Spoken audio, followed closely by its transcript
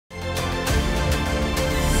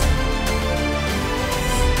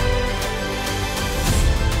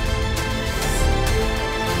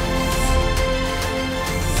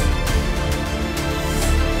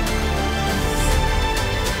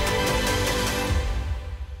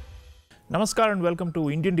Namaskar and welcome to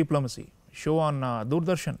Indian Diplomacy, show on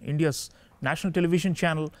Doordarshan, India's national television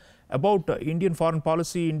channel about Indian foreign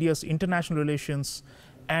policy, India's international relations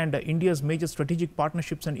and India's major strategic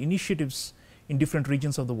partnerships and initiatives in different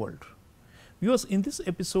regions of the world. Viewers, in this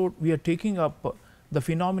episode we are taking up the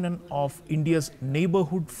phenomenon of India's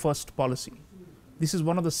Neighbourhood First policy. This is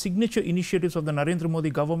one of the signature initiatives of the Narendra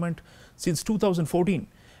Modi government since 2014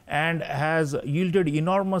 and has yielded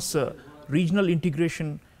enormous regional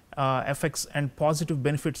integration effects and positive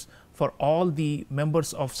benefits for all the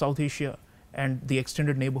members of South Asia and the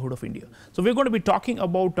extended neighborhood of India. So, we are going to be talking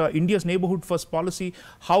about India's Neighbourhood First policy,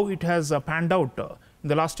 how it has panned out in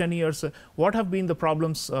the last 10 years, what have been the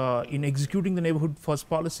problems in executing the Neighbourhood First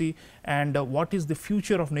policy, and what is the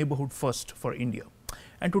future of Neighbourhood First for India.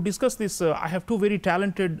 And to discuss this, I have two very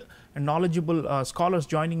talented and knowledgeable scholars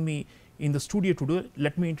joining me in the studio today.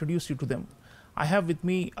 Let me introduce you to them. I have with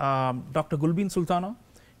me Dr. Gulbin Sultana.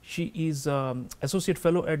 She is Associate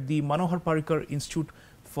Fellow at the Manohar Parrikar Institute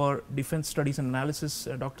for Defense Studies and Analysis.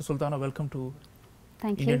 Dr. Sultana, welcome to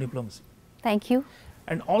Indian Diplomacy. Thank you.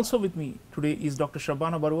 And also with me today is Dr.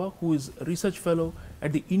 Shrabana Barua, who is Research Fellow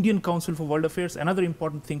at the Indian Council for World Affairs, another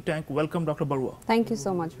important think tank. Welcome, Dr. Barua. Thank you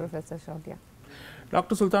so much, Professor Chaulia.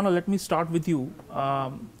 Dr. Sultana, let me start with you.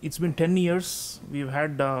 It's been 10 years. We've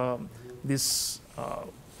had this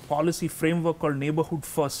policy framework called Neighbourhood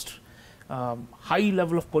First. High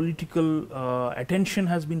level of political attention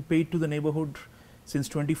has been paid to the neighbourhood since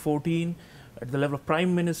 2014 at the level of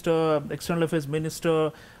Prime Minister, External Affairs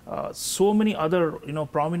Minister, so many other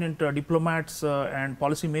prominent diplomats and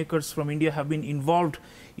policy makers from India have been involved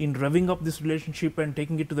in revving up this relationship and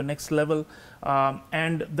taking it to the next level.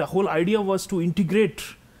 And the whole idea was to integrate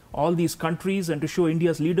all these countries and to show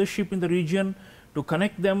India's leadership in the region, to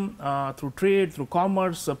connect them through trade, through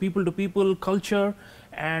commerce, people to people, culture,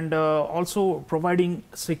 and also providing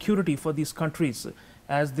security for these countries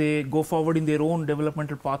as they go forward in their own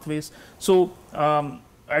developmental pathways. So,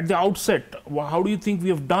 at the outset, how do you think we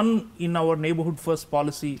have done in our Neighbourhood First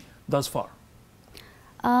policy thus far?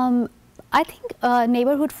 I think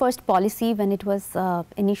Neighbourhood First policy, when it was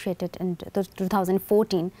initiated in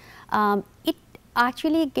 2014, it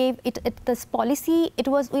actually gave this policy,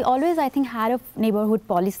 we always I think had a neighbourhood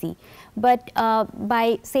policy, but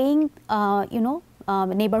by saying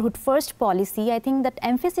Neighbourhood First policy, I think that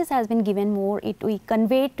emphasis has been given more. We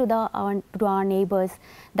conveyed to our neighbors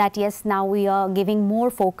that yes, now we are giving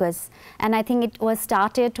more focus, and I think it was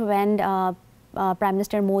started when Prime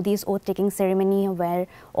Minister Modi's oath-taking ceremony, where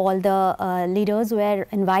all the leaders were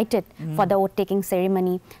invited for the oath-taking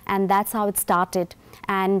ceremony, and that's how it started.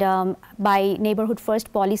 And by Neighbourhood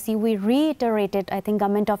First policy, we reiterated, I think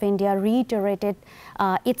Government of India reiterated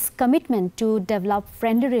its commitment to develop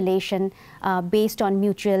friendly relation based on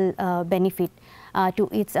mutual benefit to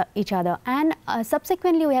each other. And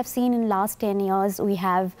subsequently, we have seen in last 10 years, we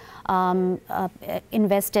have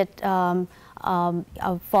invested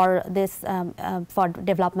for this for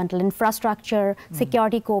developmental infrastructure,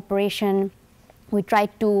 security cooperation. We tried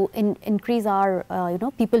to increase our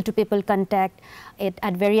people-to-people contact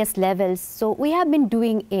at various levels. So we have been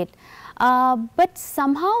doing it, but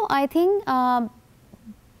somehow I think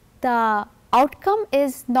the outcome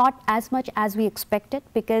is not as much as we expected,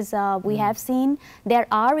 because we have seen there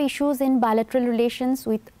are issues in bilateral relations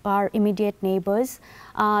with our immediate neighbors.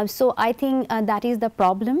 So I think that is the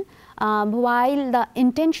problem. While the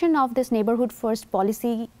intention of this Neighbourhood First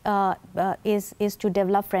policy is to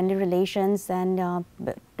develop friendly relations and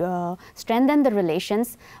strengthen the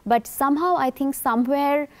relations, but somehow I think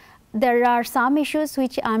somewhere there are some issues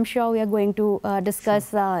which I'm sure we are going to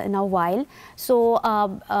discuss in a while. So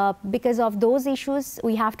because of those issues,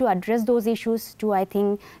 we have to address those issues to, I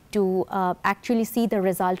think, to actually see the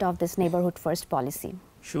result of this Neighbourhood First policy.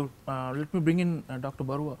 Sure. Let me bring in Dr.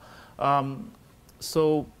 Barua.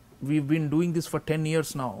 So, we've been doing this for 10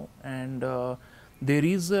 years now, and there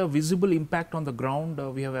is a visible impact on the ground.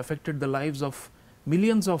 We have affected the lives of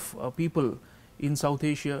millions of people in South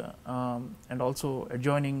Asia, and also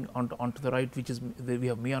adjoining onto the right, which is we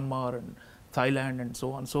have Myanmar and Thailand and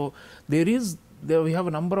so on. So there we have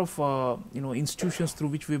a number of institutions through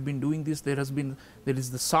which we have been doing this. There is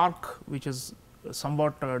the SARC, which is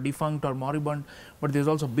somewhat defunct or moribund, but there is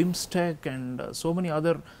also BIMSTEC and so many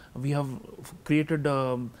other. We have created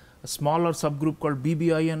a smaller subgroup called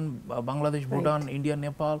BBIN, Bangladesh, Bhutan, India,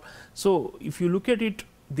 Nepal. So if you look at it,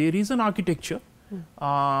 there is an architecture,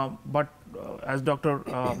 but as Dr.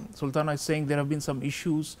 Sultana is saying, there have been some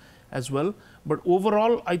issues as well. But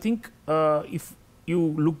overall, I think if you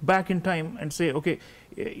look back in time and say, okay,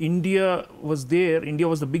 India was there, India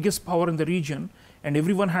was the biggest power in the region, and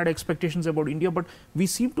everyone had expectations about India, but we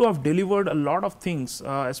seem to have delivered a lot of things,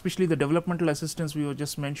 especially the developmental assistance we were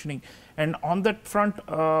just mentioning. And on that front,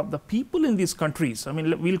 the people in these countries, I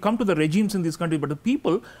mean, we'll come to the regimes in these countries, but the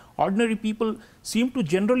people, ordinary people, seem to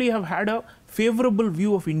generally have had a favorable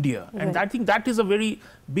view of India. Right. And I think that is a very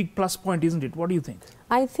big plus point, isn't it? What do you think?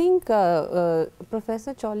 I think,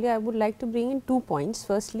 Professor Chaulia, I would like to bring in 2 points.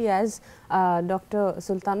 Firstly, as Dr.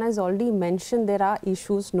 Sultana has already mentioned, there are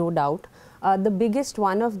issues, no doubt. The biggest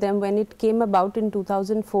one of them, when it came about in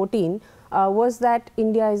 2014, was that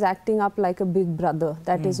India is acting up like a big brother.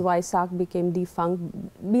 That is why SAARC became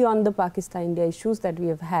defunct, beyond the Pakistan-India issues that we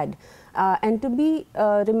have had. And to be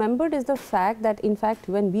remembered is the fact that, in fact,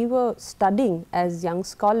 when we were studying as young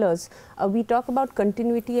scholars, we talk about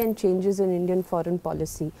continuity and changes in Indian foreign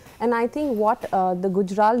policy. And I think what the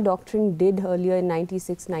Gujral doctrine did earlier in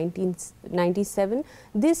 96, 1997,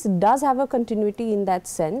 this does have a continuity in that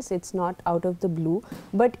sense. It's not out of the blue,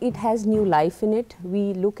 but it has new life in it.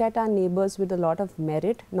 We look at our neighbors with a lot of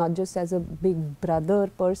merit, not just as a big brother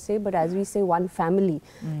per se, but as we say, one family.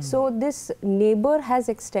 So this neighbor has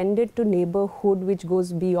extended to neighborhood, which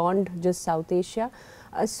goes beyond just South Asia.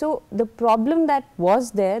 So the problem that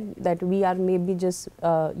was there, that we are maybe just,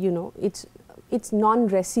 you know, it's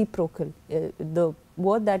non-reciprocal. The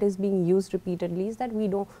word that is being used repeatedly is that we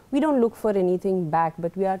don't look for anything back,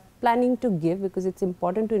 but we are planning to give, because it's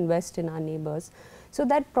important to invest in our neighbors. So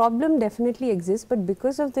that problem definitely exists, but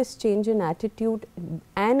because of this change in attitude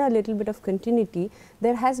and a little bit of continuity,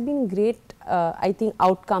 there has been great, I think,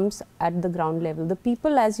 outcomes at the ground level. The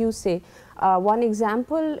people, as you say, one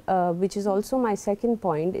example, which is also my second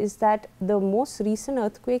point, is that the most recent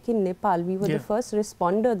earthquake in Nepal, we were the first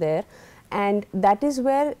responder there, and that is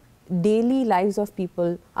where daily lives of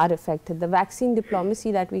people are affected. The vaccine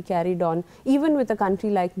diplomacy that we carried on, even with a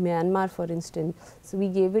country like Myanmar, for instance, so we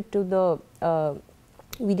gave it to the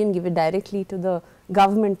we didn't give it directly to the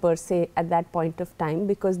government per se at that point of time,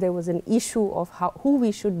 because there was an issue of who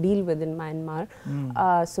we should deal with in Myanmar.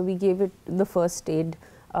 So we gave it the first aid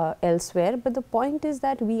elsewhere. But the point is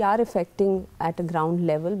that we are affecting at a ground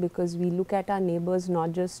level, because we look at our neighbors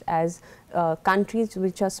not just as countries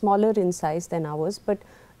which are smaller in size than ours, but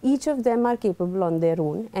each of them are capable on their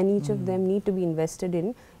own, and each of them need to be invested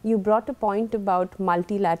in. You brought a point about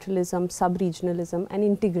multilateralism, sub-regionalism and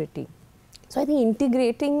integrity. So I think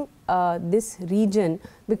integrating this region,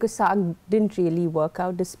 because SAARC didn't really work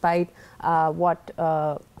out despite what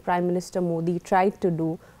Prime Minister Modi tried to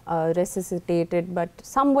do, resuscitated, but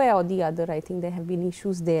somewhere or the other I think there have been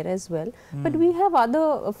issues there as well. But we have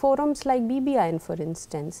other forums like BBIN, for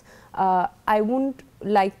instance. I wouldn't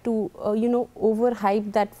like to you know,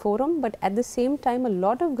 overhype that forum, but at the same time a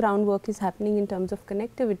lot of groundwork is happening in terms of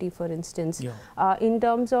connectivity, for instance, in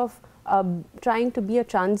terms of trying to be a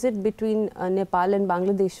transit between Nepal and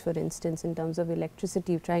Bangladesh, for instance, in terms of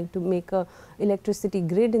electricity, trying to make a electricity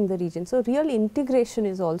grid in the region. So real integration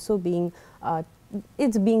is also being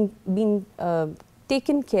it's being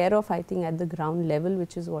taken care of, I think, at the ground level,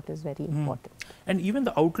 which is what is very important. And even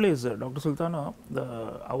the outlays, Dr. Sultana,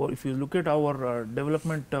 if you look at our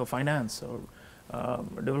development finance or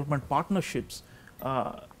development partnerships,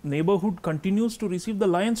 neighborhood continues to receive the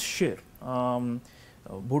lion's share.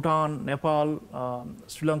 Bhutan, Nepal,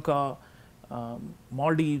 Sri Lanka,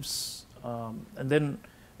 Maldives, and then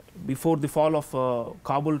before the fall of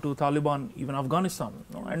Kabul to Taliban, even Afghanistan.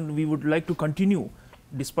 And we would like to continue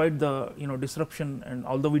despite the disruption, and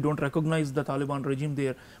although we don't recognize the Taliban regime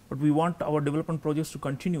there, but we want our development projects to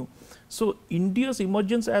continue. So India's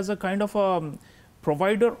emergence as a kind of a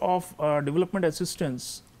provider of development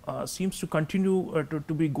assistance seems to continue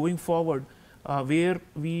to be going forward, where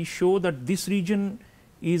we show that this region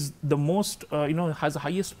is the most, has the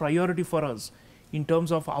highest priority for us in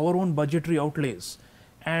terms of our own budgetary outlays.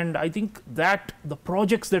 And I think that the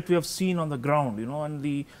projects that we have seen on the ground, and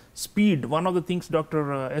the speed, one of the things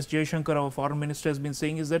Dr. S. Jaishankar, our foreign minister, has been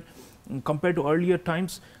saying is that compared to earlier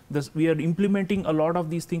times, we are implementing a lot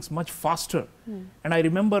of these things much faster. And I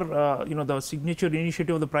remember, the signature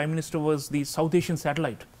initiative of the Prime Minister was the South Asian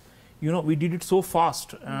satellite. We did it so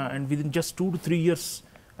fast, and within just 2 to 3 years,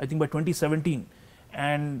 I think by 2017.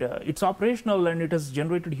 And it's operational, and it has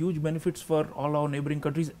generated huge benefits for all our neighboring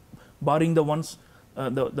countries, barring the ones,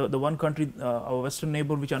 the one country, our western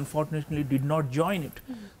neighbor, which unfortunately did not join it.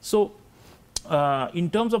 So in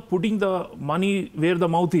terms of putting the money where the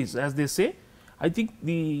mouth is, as they say, I think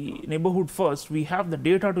the Neighbourhood First, we have the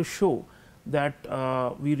data to show that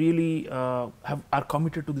we really are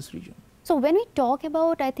committed to this region. So when we talk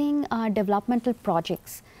about, I think, developmental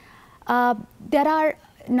projects, there are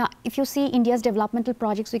now, if you see India's developmental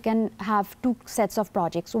projects, we can have two sets of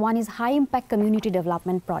projects. One is high impact community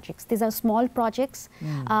development projects. These are small projects,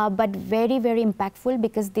 but very, very impactful,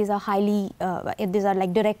 because these are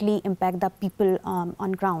like directly impact the people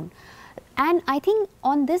on ground. And I think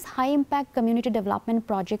on this high impact community development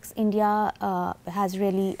projects, India has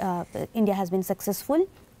been successful,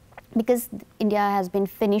 because India has been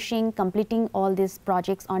completing all these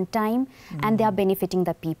projects on time, and they are benefiting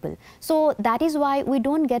the people. So that is why we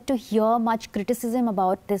don't get to hear much criticism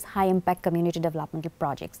about this high impact community developmental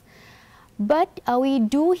projects. But we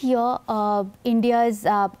do hear India's,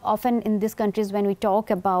 often in these countries when we talk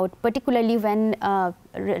about, particularly when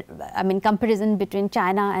comparison between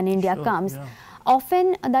China and India comes,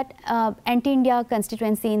 often that anti-India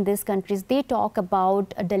constituency in these countries, they talk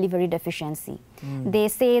about a delivery deficiency. They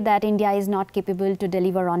say that India is not capable to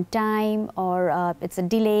deliver on time, or it's a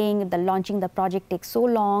delaying, launching the project takes so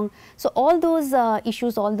long. So all those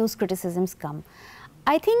issues, all those criticisms come.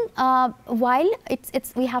 I think while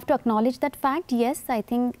we have to acknowledge that fact, yes, I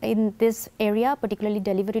think in this area, particularly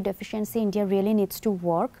delivery deficiency, India really needs to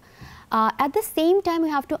work. At the same time, we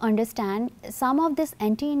have to understand some of this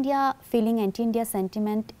anti-India feeling, anti-India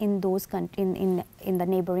sentiment in those in the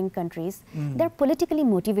neighboring countries, they're politically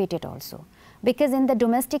motivated also. Because in the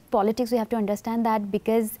domestic politics, we have to understand that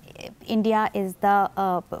because India is the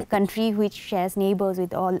country which shares neighbors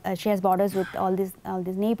with shares borders with all these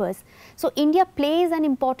neighbors. So India plays an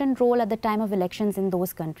important role at the time of elections in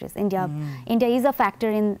those countries. India is a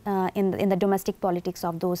factor in the domestic politics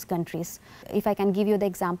of those countries. If I can give you the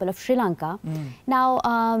example of Sri Lanka,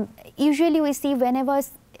 now usually we see whenever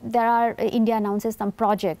India announces some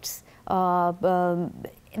projects,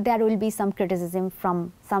 there will be some criticism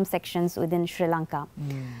from some sections within Sri Lanka.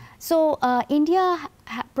 So India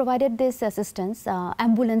provided this assistance,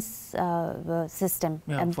 ambulance system.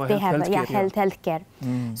 They have healthcare.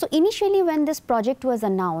 So initially when this project was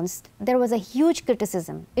announced, there was a huge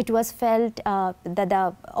criticism. It was felt that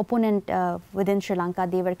the opponent within Sri Lanka,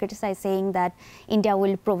 they were criticized, saying that India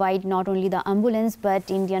will provide not only the ambulance, but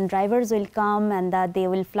Indian drivers will come, and that they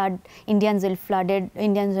will flood, Indians will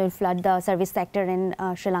flood the service sector in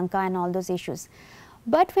Sri Lanka, and all those issues.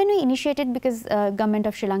 But when we initiated, because government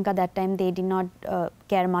of Sri Lanka that time, they did not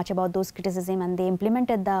care much about those criticism, and they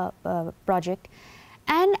implemented the project.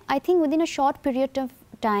 And I think within a short period of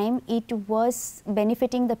time, it was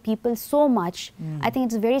benefiting the people so much. I think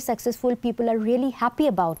it's very successful. People are really happy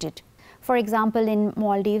about it. For example, in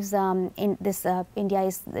Maldives, India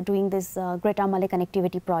is doing this Greater Malay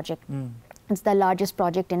Connectivity Project. It's the largest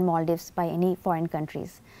project in Maldives by any foreign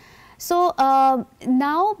countries. So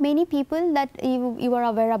now many people that you are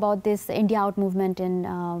aware about this India Out movement in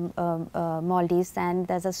Maldives, and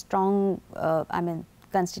there's a strong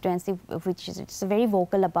constituency which is very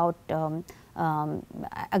vocal about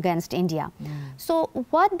against India. So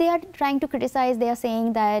what they are trying to criticize, they are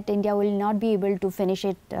saying that India will not be able to finish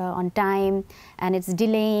it on time, and it's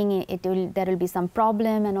delaying, there will be some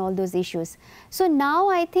problem and all those issues. So now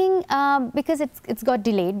I think because it's got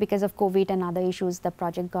delayed because of COVID and other issues, the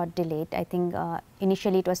project got delayed. I think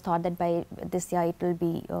initially it was thought that by this year it will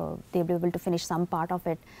be they'll be able to finish some part of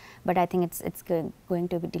it, but I think it's going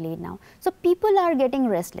to be delayed now. So people are getting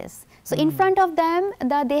restless. So in front of them,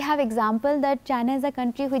 they have example that China is a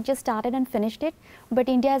country which just started and finished it, but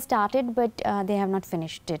India has started, but they have not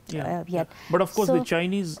finished it yet. But of course, so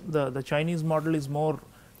the Chinese model is more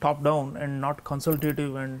top down and not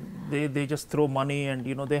consultative, and they just throw money, and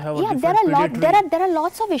they have a different there are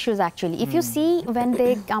lots of issues actually. If you see when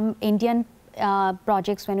they come Indian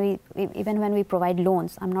projects, even when we provide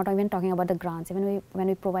loans, I'm not even talking about the grants, even when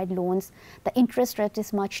we provide loans, the interest rate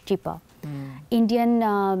is much cheaper. Indian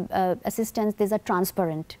assistance, these are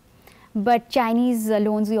transparent. But Chinese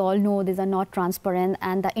loans, we all know, these are not transparent,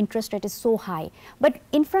 and the interest rate is so high. But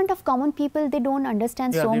in front of common people, they don't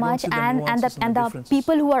understand so much, and the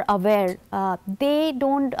people who are aware, they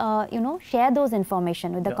don't share those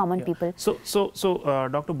information with the common people. So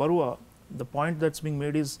Dr. Barua, the point that's being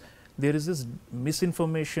made is there is this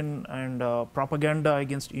misinformation and propaganda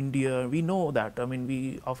against India. We know that. I mean,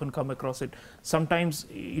 we often come across it. Sometimes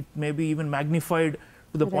it may be even magnified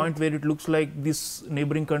to the point where it looks like this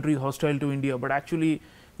neighboring country is hostile to India, but actually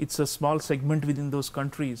it's a small segment within those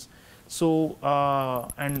countries. So,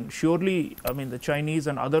 and surely, I mean, the Chinese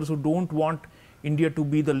and others who don't want India to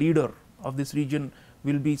be the leader of this region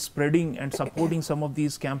will be spreading and supporting some of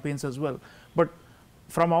these campaigns as well. But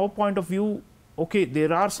from our point of view, okay,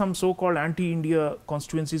 there are some so-called anti-India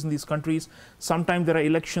constituencies in these countries. Sometimes there are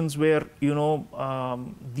elections where,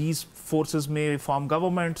 these forces may form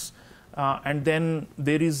governments, and then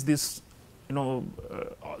there is this,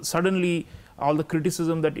 suddenly all the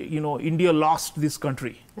criticism that, you know, India lost this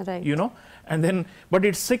country, Right. you know, and then, but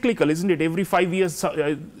it's cyclical, isn't it? Every 5 years,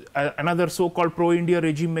 another so-called pro-India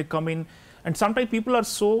regime may come in, and sometimes people are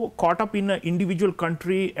so caught up in an individual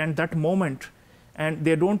country and that moment, and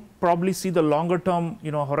they don't probably see the longer term,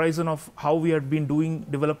 you know, horizon of how we have been doing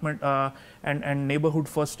development and neighborhood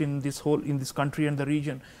first in this country and the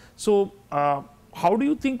region. So how do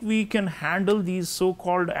you think we can handle these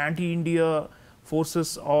so-called anti-India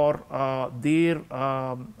forces or their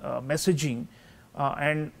messaging,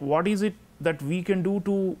 and what is it that we can do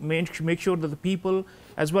to make sure that the people,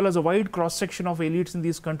 as well as a wide cross section of elites in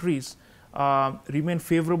these countries, remain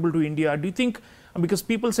favorable to India? Do you think, because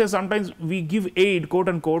people say sometimes we give aid, quote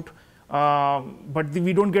unquote, but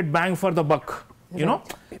we don't get bang for the buck, you know?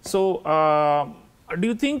 So do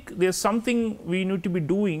you think there's something we need to be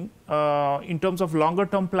doing in terms of longer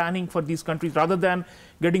term planning for these countries, rather than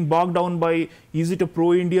getting bogged down by, is it a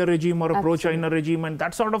pro-India regime or a pro-China regime, and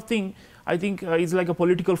that sort of thing? I think is like a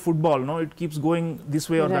political football, no? It keeps going this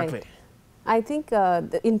way or that way. I think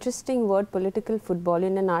the interesting word political football,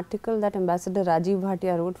 in an article that Ambassador Rajiv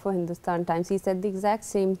Bhatia wrote for Hindustan Times, he said the exact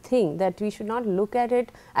same thing, that we should not look at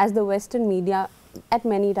it as the Western media at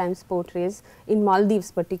many times portrays, in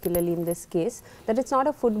Maldives particularly in this case, that it's not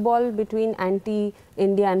a football between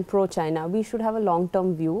anti-India and pro-China. We should have a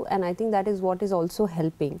long-term view, and I think that is what is also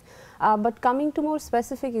helping. But coming to more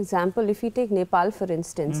specific example, if you take Nepal for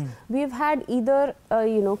instance, we have had either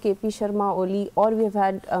you know, KP Sharma Oli, or we have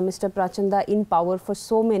had Mr. Prachanda in power for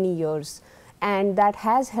so many years, and that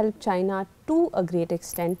has helped China to a great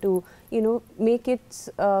extent to, you know, make its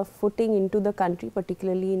footing into the country,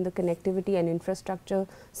 particularly in the connectivity and infrastructure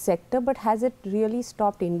sector. But has it really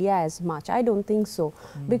stopped India as much? I don't think so,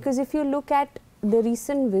 because if you look at the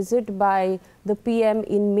recent visit by the PM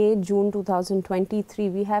in May-June 2023,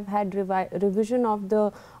 we have had revision of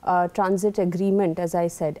the transit agreement, as I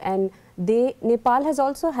said, and Nepal has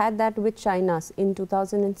also had that with China in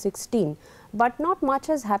 2016. But not much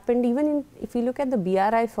has happened. Even if you look at the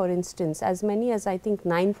BRI, for instance, as many as I think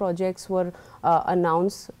 9 projects were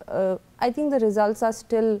announced. I think the results are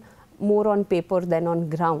still more on paper than on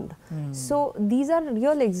ground. So these are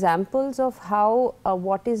real examples of how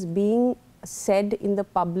what is being said in the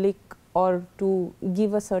public, or to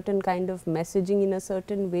give a certain kind of messaging in a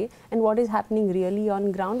certain way, and what is happening really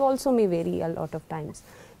on ground also may vary a lot of times.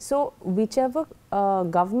 So whichever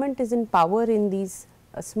government is in power in these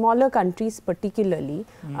smaller countries particularly,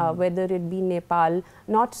 whether it be Nepal,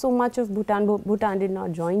 not so much of Bhutan. Bhutan did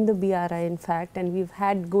not join the BRI in fact, and we've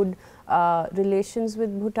had good relations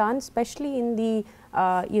with Bhutan, especially in the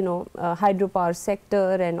you know, hydropower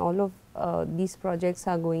sector, and all of these projects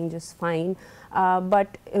are going just fine.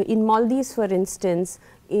 But in Maldives for instance,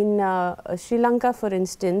 in Sri Lanka for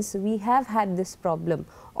instance, we have had this problem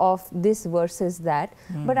of this versus that.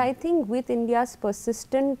 But I think with India's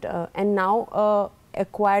persistent and now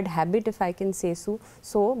acquired habit, if I can say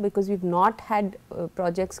so, because we've not had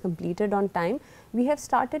projects completed on time, we have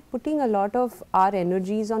started putting a lot of our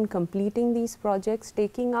energies on completing these projects,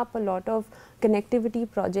 taking up a lot of connectivity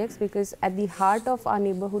projects, because at the heart of our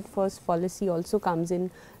Neighbourhood First policy also comes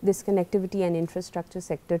in this connectivity and infrastructure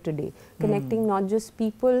sector today, connecting not just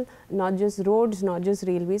people, not just roads, not just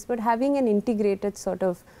railways, but having an integrated sort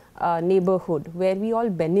of neighbourhood where we all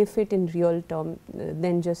benefit in real term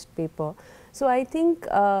than just paper. So I think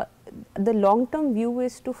the long term view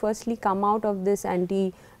is to firstly come out of this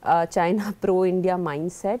anti-China pro-India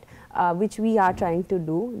mindset, which we are trying to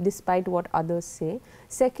do despite what others say.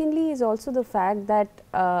 Secondly is also the fact that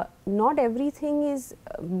not everything is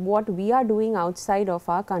what we are doing outside of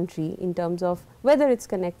our country in terms of whether it's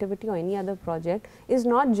connectivity or any other project is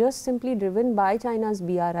not just simply driven by China's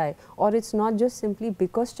BRI, or it's not just simply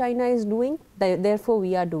because China is doing, therefore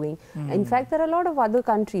we are doing. In fact, there are a lot of other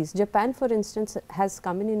countries. Japan for instance has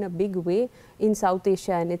come in a big way in South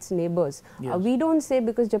Asia and its neighbors. We don't say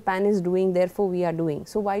because Japan is doing, therefore we are doing.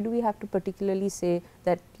 So why do we have to particularly say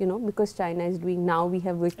that, you know, because China is doing, now we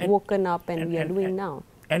have woken up and we are doing now.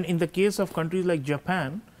 And in the case of countries like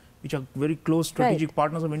Japan, which are very close strategic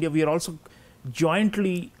partners of India, we are also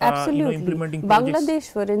jointly you know, implementing projects.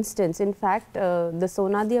 Bangladesh for instance, in fact the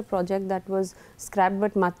Sonadia project that was scrapped,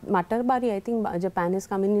 but Matarbari, I think Japan is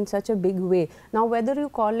coming in such a big way. Now whether you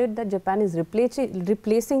call it that Japan is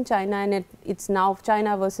replacing China and it's now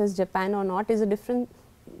China versus Japan or not is a different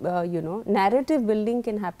you know, narrative building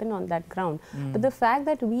can happen on that ground. But the fact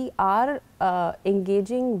that we are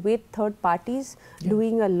engaging with third parties,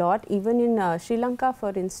 doing a lot, even in Sri Lanka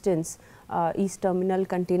for instance, East Terminal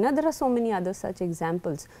Container, there are so many other such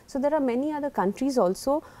examples. So there are many other countries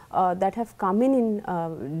also that have come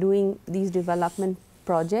in doing these development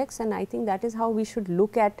projects, and I think that is how we should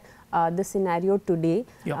look at the scenario today,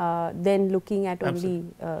 then looking at only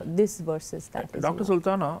this versus that. Dr.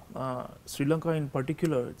 Sultana, Sri Lanka in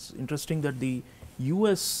particular, it's interesting that the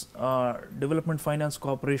US Development Finance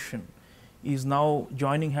Corporation is now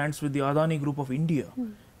joining hands with the Adani Group of India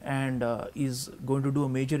and is going to do a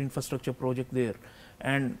major infrastructure project there.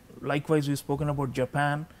 And likewise, we've spoken about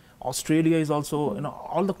Japan. Australia is also,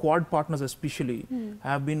 all the Quad partners especially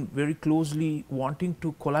have been very closely wanting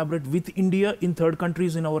to collaborate with India in third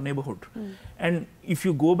countries in our neighborhood. And if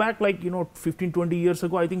you go back like, 15, 20 years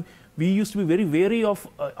ago, I think we used to be very wary of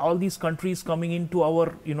all these countries coming into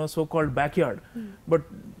our, so-called backyard. But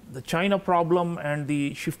the China problem and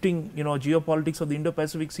the shifting, geopolitics of the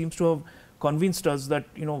Indo-Pacific seems to have convinced us that,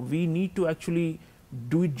 we need to actually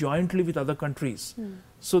do it jointly with other countries.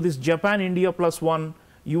 So this Japan-India +1,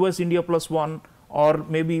 US-India +1, or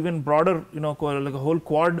maybe even broader, like a whole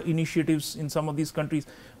Quad initiatives in some of these countries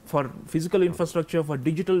for physical infrastructure, for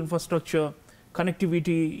digital infrastructure,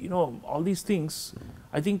 connectivity, all these things,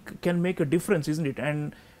 I think can make a difference, isn't it?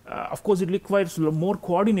 And of course, it requires more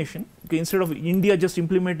coordination. Okay, instead of India just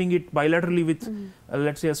implementing it bilaterally with,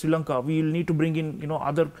 let's say, Sri Lanka, we will need to bring in,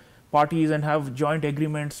 other parties and have joint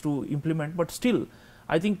agreements to implement. But still,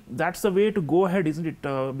 I think that's the way to go ahead, isn't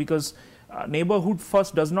it? Because neighborhood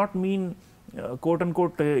first does not mean quote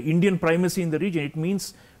unquote Indian primacy in the region. It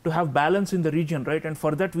means to have balance in the region, right? And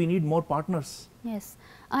for that we need more partners. Yes,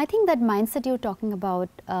 I think that mindset you're talking about,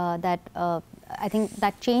 I think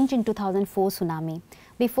that changed in 2004 tsunami.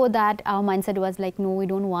 Before that, our mindset was like, no, we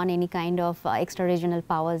don't want any kind of extra regional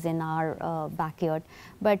powers in our backyard.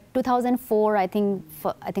 But 2004, I think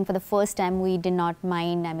for the first time, we did not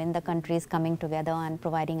mind, the countries coming together and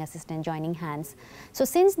providing assistance, joining hands. So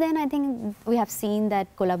since then, I think we have seen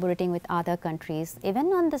that collaborating with other countries,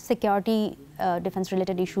 even on the security, defense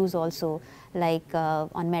related issues also, like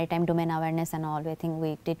on maritime domain awareness and all, I think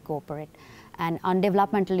we did cooperate. And on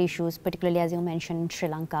developmental issues, particularly as you mentioned, Sri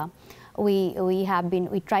Lanka, we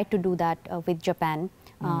tried to do that with Japan,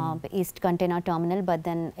 East Container Terminal, but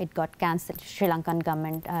then it got cancelled. Sri Lankan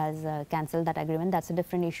government has cancelled that agreement. That's a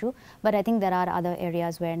different issue. But I think there are other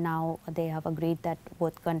areas where now they have agreed that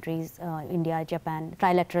both countries, India, Japan,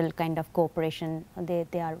 trilateral kind of cooperation, they'll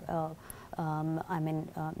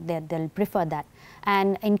prefer that.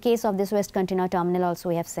 And in case of this West Container Terminal also,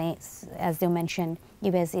 we have seen, as you mentioned,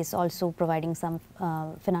 US is also providing some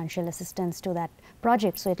financial assistance to that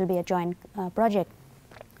project, so it will be a joint project.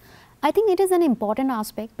 I think it is an important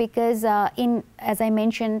aspect because as I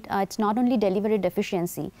mentioned, it's not only delivery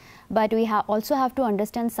deficiency, but we also have to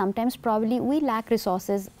understand sometimes probably we lack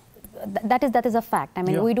resources. That is a fact.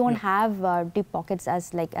 We don't have deep pockets as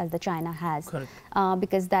the China has,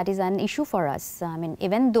 because that is an issue for us.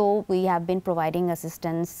 Even though we have been providing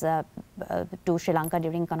assistance to Sri Lanka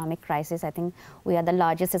during economic crisis, I think we are the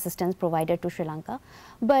largest assistance provider to Sri Lanka.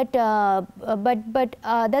 But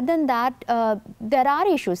other than that, there are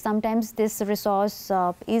issues. Sometimes this resource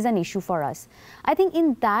is an issue for us. I think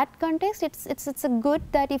in that context, it's a good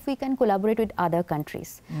that if we can collaborate with other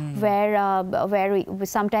countries, where we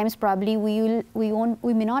sometimes probably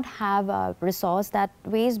we may not have resource that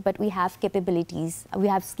ways, but we have capabilities, we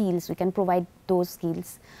have skills, we can provide those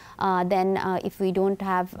skills. Then if we don't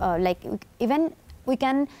have even we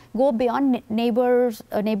can go beyond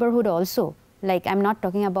neighborhood also. Like I'm not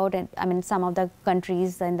talking about some of the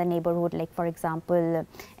countries in the neighborhood, like for example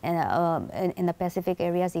in the Pacific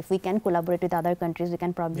areas, if we can collaborate with other countries, we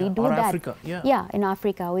can probably do that. Africa, in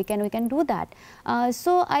Africa we can do that.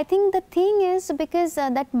 So I think the thing is, because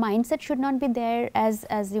that mindset should not be there,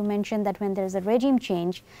 as you mentioned, that when there is a regime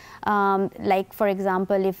change, like for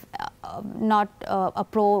example, if not a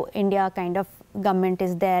pro-India kind of government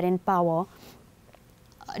is there in power,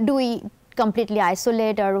 do we completely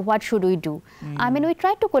isolate, or what should we do? We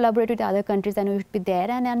try to collaborate with other countries and we should be there,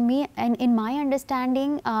 and in my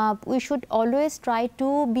understanding, we should always try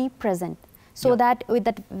to be present, so that with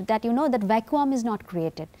that vacuum is not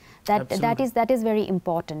created. That is very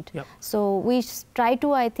important. So we try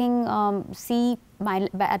to, I think, see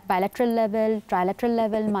at bilateral level, trilateral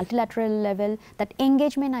level, multilateral level, that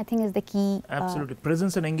engagement, I think, is the key. Absolutely,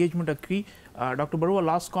 presence and engagement are key. Dr. Barua,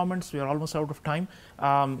 last comments. We are almost out of time.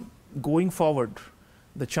 Going forward,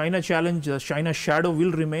 the China challenge, the China shadow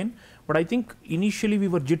will remain, but I think initially we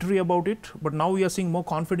were jittery about it, but now we are seeing more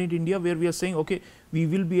confident India, where we are saying, okay, we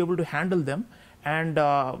will be able to handle them, and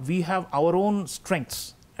we have our own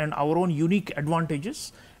strengths and our own unique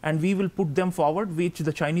advantages, and we will put them forward, which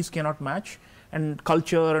the Chinese cannot match. and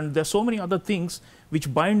culture, and there are so many other things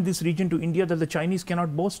which bind this region to India that the Chinese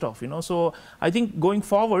cannot boast of. So I think going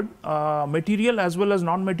forward, material as well as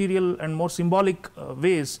non-material and more symbolic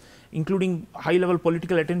ways, including high-level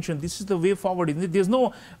political attention, this is the way forward. There's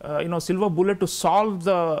no silver bullet to solve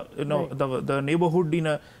the the neighborhood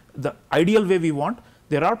in the ideal way we want.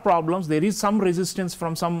 There are problems. There is some resistance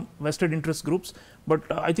from some vested interest groups, but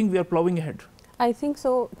I think we are plowing ahead. I think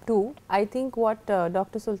so too. I think what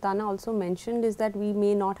Dr. Sultana also mentioned is that we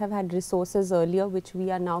may not have had resources earlier, which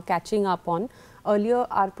we are now catching up on. Earlier,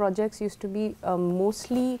 our projects used to be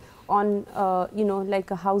mostly on, like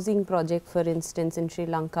a housing project, for instance, in Sri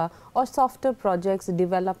Lanka, or softer projects,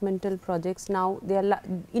 developmental projects. Now,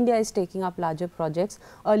 India is taking up larger projects.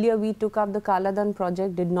 Earlier, we took up the Kaladan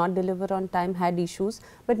project, did not deliver on time, had issues,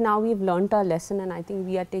 but now we've learnt our lesson, and I think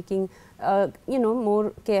we are taking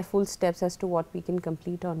more careful steps as to what we can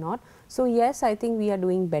complete or not. So yes, I think we are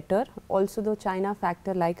doing better. Also the China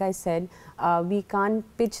factor, like I said, we can't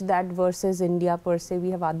pitch that versus India per se.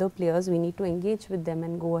 We have other players, we need to engage with them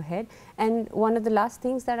and go ahead. And one of the last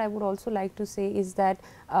things that I would also like to say is that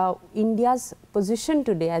India's position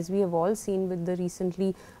today, as we have all seen with the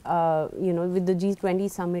recently, with the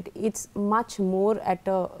G20 summit, it's much more at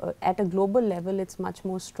a global level, it's much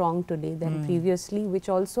more strong today than previously, which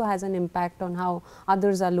also has an impact on how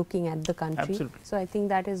others are looking at the country. Absolutely. So I think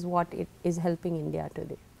that is what it is helping India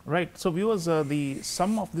today. Right. So viewers, the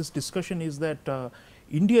sum of this discussion is that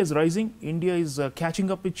India is rising, India is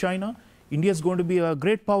catching up with China. India is going to be a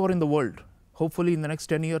great power in the world, hopefully in the next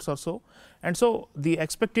 10 years or so. And so the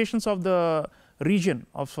expectations of the region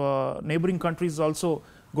of neighboring countries is also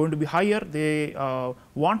going to be higher. They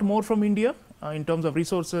want more from India in terms of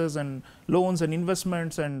resources and loans and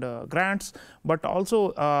investments and grants, but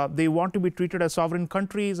also they want to be treated as sovereign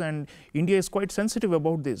countries, and India is quite sensitive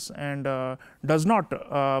about this and does not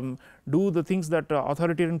do the things that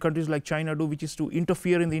authoritarian countries like China do, which is to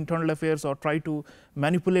interfere in the internal affairs or try to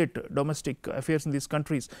manipulate domestic affairs in these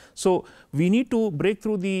countries. So we need to break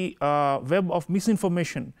through the web of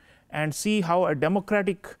misinformation and see how a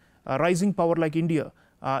democratic rising power like India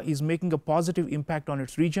is making a positive impact on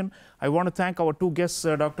its region. I want to thank our two guests,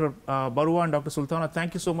 Dr. Barua and Dr. Sultana.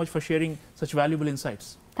 Thank you so much for sharing such valuable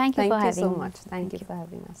insights. Thank you for having us. Thank you so much. Thank you for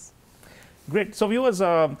having us. Great. So viewers,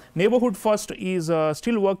 Neighbourhood First is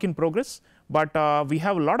still work in progress, but we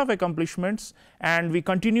have a lot of accomplishments, and we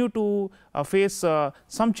continue to face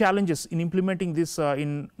some challenges in implementing this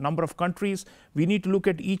in number of countries. We need to look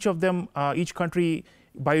at each of them, each country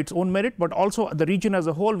by its own merit, but also the region as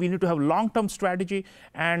a whole. We need to have long-term strategy,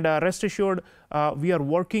 and rest assured we are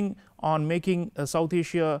working on making South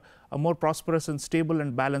Asia a more prosperous and stable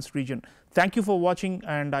and balanced region. Thank you for watching,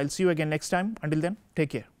 and I'll see you again next time. Until then, take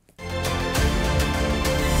care.